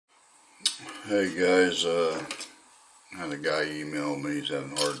Hey guys, had a guy email me. He's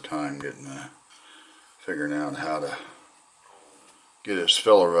having a hard time figuring out how to get his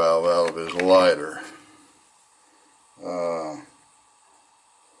filler valve out of his lighter. Uh,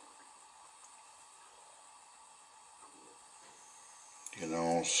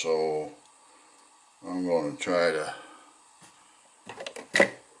 so I'm going to try to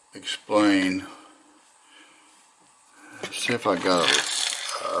explain. See if I got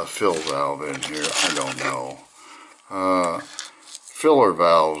a fill valve in here. I don't know. Filler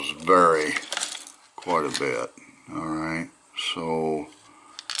valves vary quite a bit. Alright, so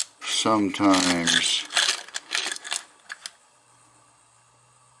sometimes,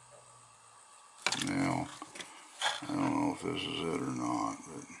 now, I don't know if this is it or not,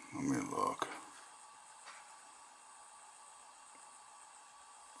 but let me look.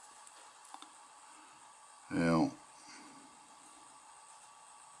 Yeah.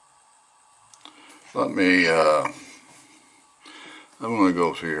 I'm going to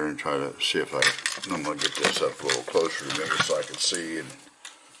go through here and try to see if I'm going to get this up a little closer to me so I can see and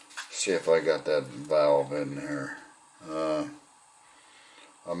see if I got that valve in there.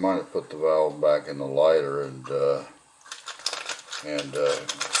 I might have put the valve back in the lighter and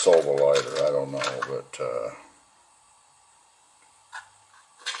sold the lighter. I don't know, but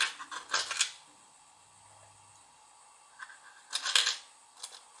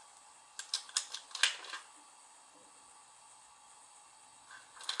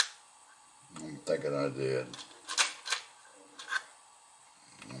I'm thinking I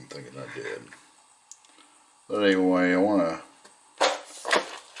did. But anyway, I want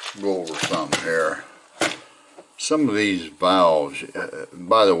to go over something here. Some of these valves,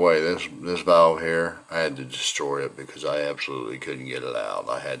 by the way, this valve here, I had to destroy it because I absolutely couldn't get it out.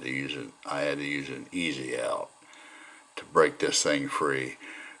 I had to use an easy out to break this thing free.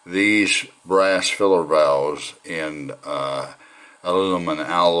 These brass filler valves in aluminum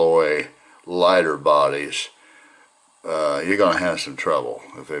alloy lighter bodies, you're going to have some trouble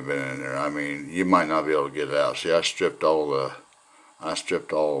if they've been in there. I mean, you might not be able to get it out. See, I stripped all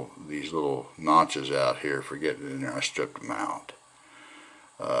these little notches out here for getting in there. I stripped them out.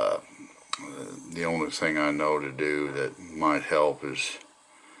 The only thing I know to do that might help is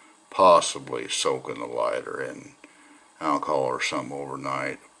possibly soaking the lighter in alcohol or something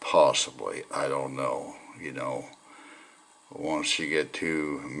overnight. Possibly. I don't know. Once you get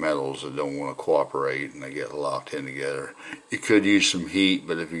two metals that don't want to cooperate and they get locked in together, you could use some heat,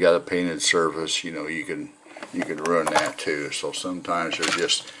 but if you got a painted surface, you can ruin that too. So sometimes there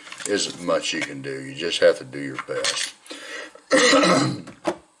just isn't much you can do. You just have to do your best.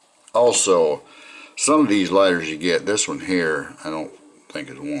 Also, some of these lighters you get, this one here, I don't think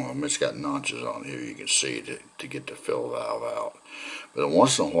is one of them. It's got notches on here, you can see, to get the fill valve out. But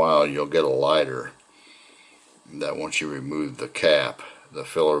once in a while you'll get a lighter that once you remove the cap, the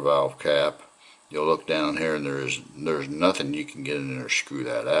filler valve cap, you'll look down here and there's nothing you can get in there to screw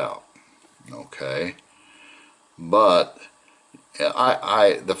that out. Okay? But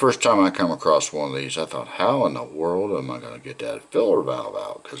the first time I come across one of these, I thought, how in the world am I going to get that filler valve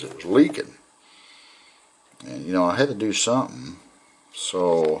out? Because it was leaking. And I had to do something.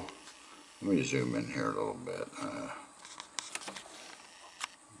 So let me zoom in here a little bit.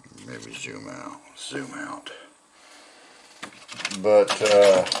 Maybe zoom out. But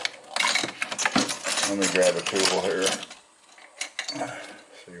let me grab a tool here.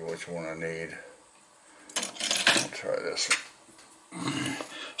 See which one I need. I'll try this one.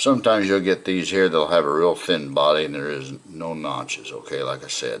 Sometimes you'll get these here, they'll have a real thin body and there is no notches, okay, like I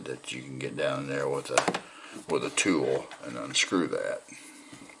said, that you can get down in there with a tool and unscrew that.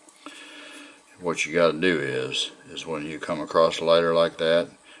 What you got to do is when you come across a lighter like that,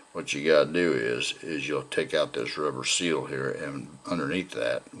 what you got to do is you'll take out this rubber seal here, and underneath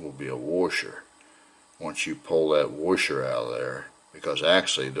that will be a washer. Once you pull that washer out of there, because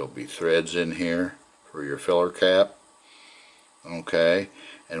actually there'll be threads in here for your filler cap, okay,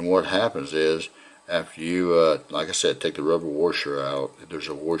 and what happens is after you, like I said, take the rubber washer out, there's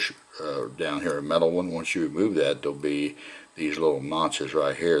a washer down here, a metal one. Once you remove that, there'll be these little notches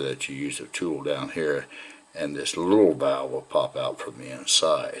right here that you use a tool down here, and this little valve will pop out from the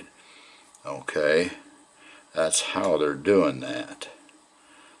inside. Okay, that's how they're doing that.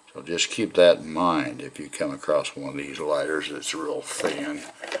 So just keep that in mind if you come across one of these lighters that's real thin.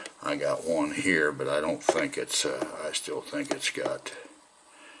 I got one here, but I don't think it's, I still think it's got,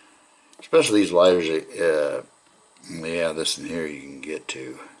 especially these lighters, yeah, this in here you can get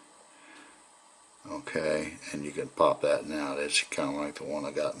to. Okay, and you can pop that out. It's kind of like the one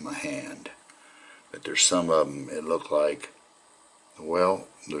I got in my hand. But there's some of them, it look like Well,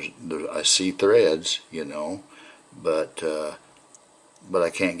 I see threads, but I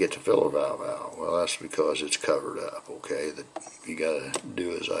can't get the filler valve out. Well, that's because it's covered up, okay? That you got to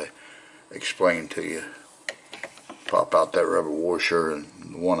do as I explained to you. Pop out that rubber washer, and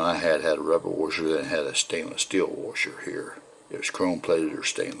the one I had a rubber washer, then it had a stainless steel washer here. It was chrome plated or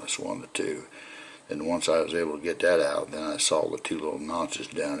stainless, one of the two. And once I was able to get that out, then I saw the two little notches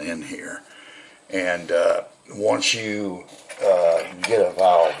down in here. And once you get a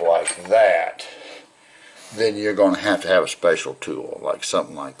valve like that, then you're going to have a special tool, like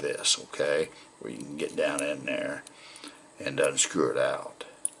something like this, okay, where you can get down in there and unscrew it out.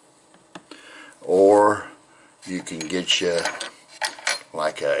 Or you can get you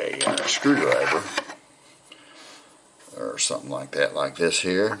like a screwdriver or something like that, like this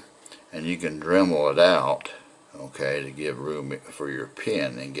here, and you can Dremel it out, okay, to give room for your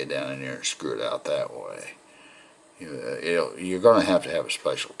pin and get down in there and screw it out that way. You're going to have a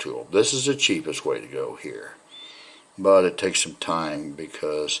special tool. This is the cheapest way to go here, but it takes some time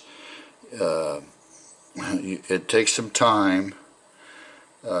because it takes some time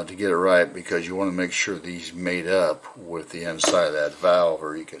to get it right, because you want to make sure these made up with the inside of that valve,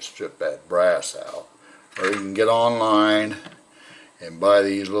 or you can strip that brass out, or you can get online and buy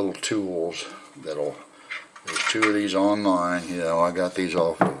these little tools there's two of these online. I got these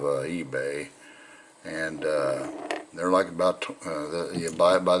off of eBay, and they're like about you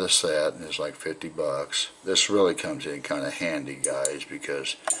buy it by the set, and it's like $50. This really comes in kind of handy, guys,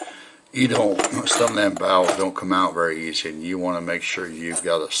 because some of them valves don't come out very easy, and you want to make sure you've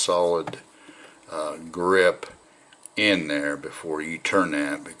got a solid grip in there before you turn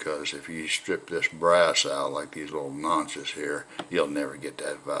that, because if you strip this brass out like these little notches here, you'll never get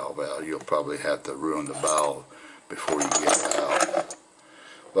that valve out. You'll probably have to ruin the valve before you get it out.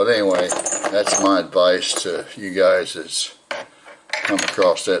 But anyway, that's my advice to you guys that's come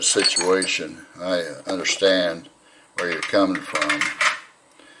across that situation. I understand where you're coming from.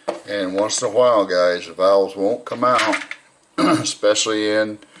 And once in a while, guys, the valves won't come out, especially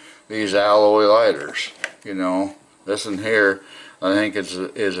in these alloy lighters. This in here, I think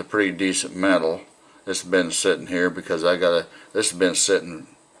is a pretty decent metal. This has been sitting here because this has been sitting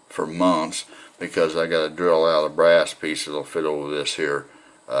for months, because I got to drill out a brass piece that'll fit over this here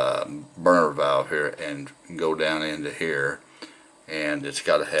burner valve here and go down into here, and it's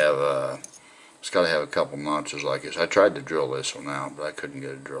got to have a couple notches like this. I tried to drill this one out, but I couldn't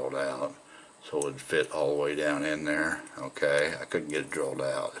get it drilled out, so it would fit all the way down in there. Okay, I couldn't get it drilled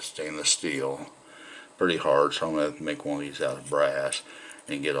out. It's stainless steel, pretty hard, so I'm going to have to make one of these out of brass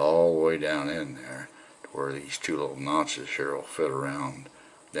and get all the way down in there to where these two little notches here will fit around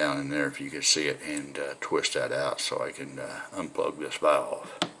down in there, if you can see it, and twist that out so I can unplug this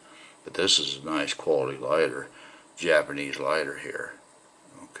valve. But this is a nice quality lighter, Japanese lighter here.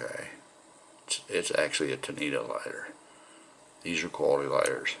 Okay, it's actually a Tanita lighter. These are quality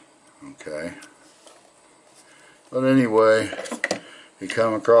lighters. Okay, but anyway, you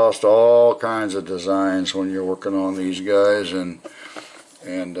come across all kinds of designs when you're working on these guys, and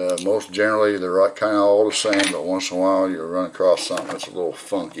most generally they're kind of all the same, but once in a while you run across something that's a little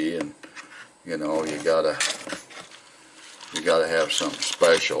funky, and you gotta have something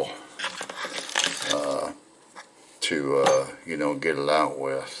special to get it out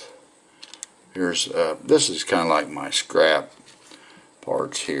with. Here's this is kind of like my scrap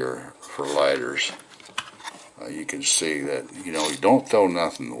parts here for lighters. You can see that you don't throw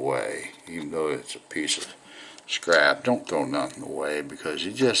nothing away, even though it's a piece of scrap. Don't throw nothing away, because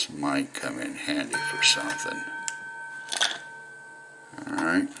it just might come in handy for something.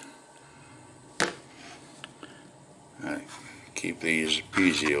 Alright, keep these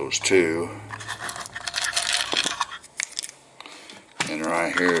Piezo's too. And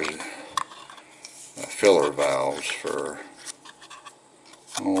right here is filler valves for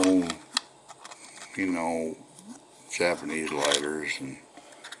Japanese lighters,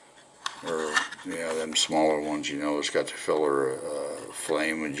 them smaller ones. It's got the filler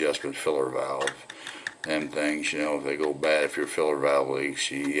flame adjustment filler valve. Them things, if they go bad, if your filler valve leaks,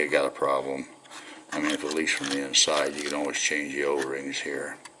 you got a problem. I mean, if it leaks from the inside, you can always change the O-rings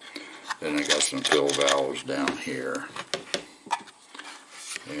here. Then I got some fill valves down here.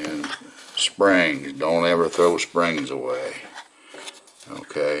 And springs, don't ever throw springs away.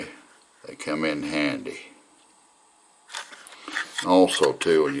 Okay, they come in handy. Also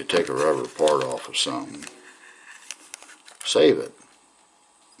too, when you take a rubber part off of something, save it.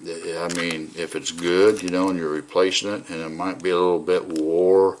 I mean, if it's good, and you're replacing it, and it might be a little bit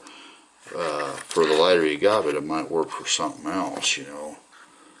wore for the lighter you got, but it might work for something else,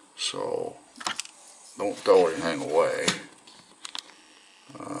 So don't throw anything away.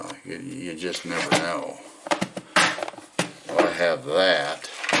 You just never know. I have that.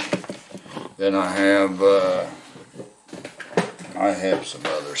 Then I have some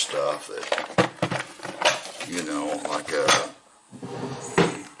other stuff that, you know, like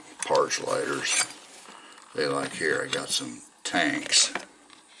parts lighters. They like here. I got some tanks.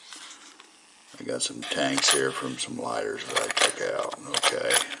 I got some tanks here from some lighters that I took out.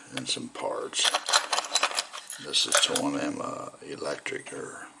 Okay, and some parts. This is to one of them electric,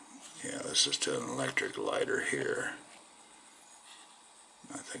 or yeah, this is to an electric lighter here.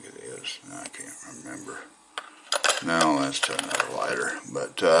 I think it is. I can't remember. No, that's to another lighter.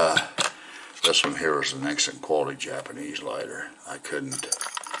 But this one here was an excellent quality Japanese lighter. I couldn't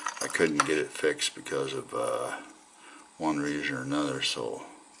get it fixed because of one reason or another. So,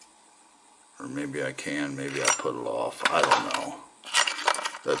 or maybe I can. Maybe I put it off. I don't know.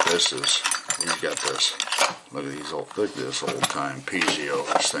 But this is. He's got this. Look at these look at this old time PZO.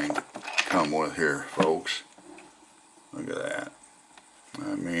 This thing come with here, folks. Look at that.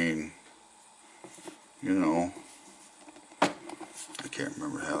 I mean, you know, I can't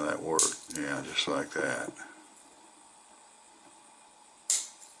remember how that worked. Yeah, just like that.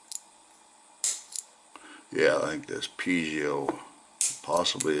 Yeah, I think this PZO,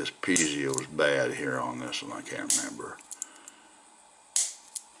 possibly this PZO is bad here on this one. I can't remember.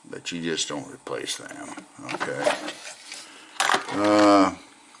 But you just don't replace them. Okay.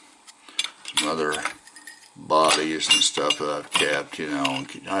 Some other bodies and stuff that I've kept, you know.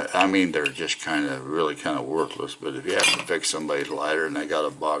 I mean, they're just really kind of worthless, but if you have to fix somebody's lighter and they got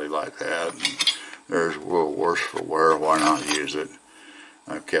a body like that, and there's a little worse for wear, why not use it?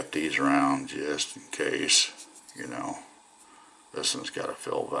 I've kept these around just in case, you know. This one's got a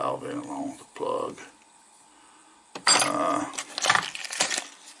fill valve in it along with the plug.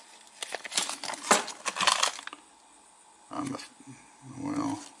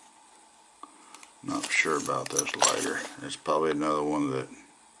 Well, not sure about this lighter. It's probably another one that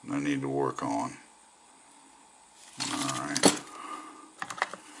I need to work on. Alright.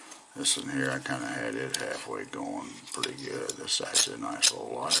 This one here, I kind of had it halfway going pretty good. This is actually a nice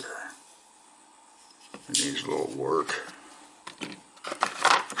little lighter. It needs a little work.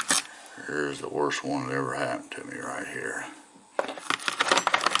 Here's the worst one that ever happened to me right here.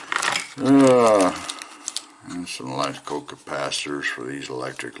 And some electrical capacitors for these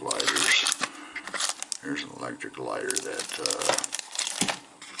electric lighters. Here's an electric lighter that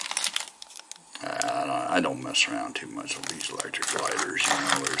I don't mess around too much with these electric lighters. You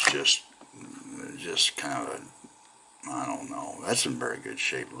know, it's just kind of I don't know. That's in very good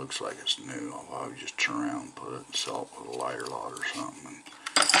shape. It looks like it's new. I'll probably just turn around and put it and sell it with a lighter lot or something, and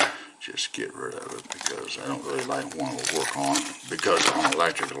just get rid of it because I don't really want to work on it. Because on an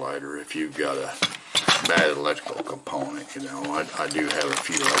electric lighter, if you've got a bad electrical component, you know, I do have a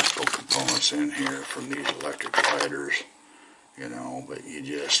few electrical components in here from these electric lighters, you know, but you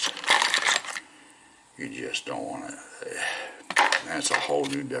just don't want to. That's a whole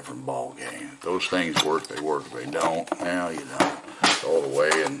new different ball game. If those things work, they work. If they don't, well, you know, throw it away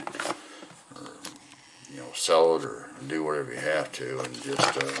and you know, sell it or do whatever you have to, and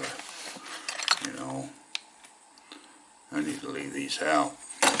just you know, I need to leave these out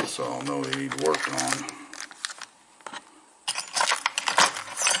so I'll know they need work on.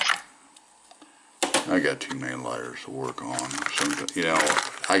 I got too many lighters to work on. Sometimes, you know,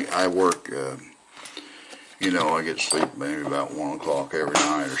 I work. You know, I get to sleep maybe about 1 o'clock every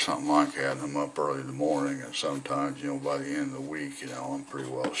night or something like that, and I'm up early in the morning, and sometimes, you know, by the end of the week, you know, I'm pretty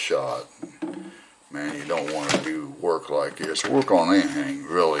well shot. Man, you don't want to do work like this. Work on anything,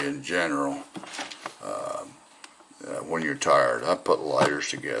 really, in general, when you're tired. I put lighters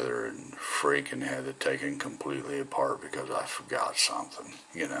together and freaking had to take it completely apart because I forgot something,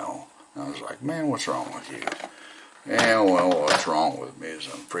 you know. And I was like, man, what's wrong with you? Yeah, well, what's wrong with me is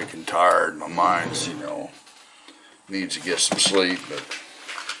I'm freaking tired. My mind's, you know, needs to get some sleep, but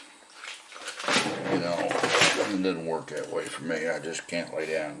you know, it doesn't work that way for me. I just can't lay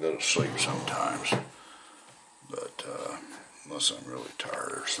down and go to sleep sometimes, but unless I'm really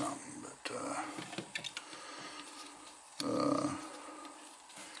tired or something. But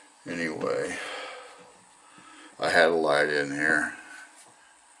anyway, I had a light in here.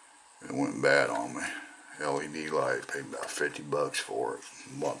 It went bad on me. LED light, paid about $50 for it.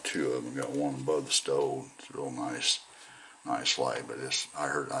 Bought 2 of them. Got one above the stove. It's a real nice light. But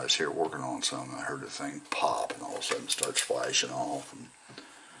I was here working on something. I heard the thing pop, and all of a sudden it starts flashing off. And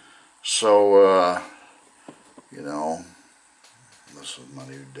so, you know, this is my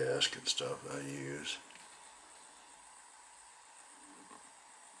new desk and stuff that I use.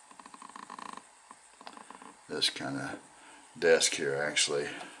 This kind of desk here actually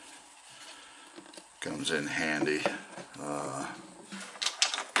comes in handy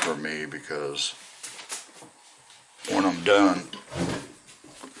for me, because when I'm done,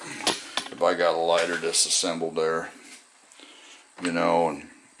 if I got a lighter disassembled there, you know, and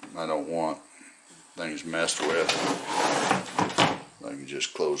I don't want things messed with, I can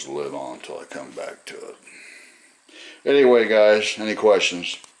just close the lid on until I come back to it. Anyway, guys, any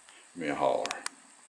questions, give me a holler.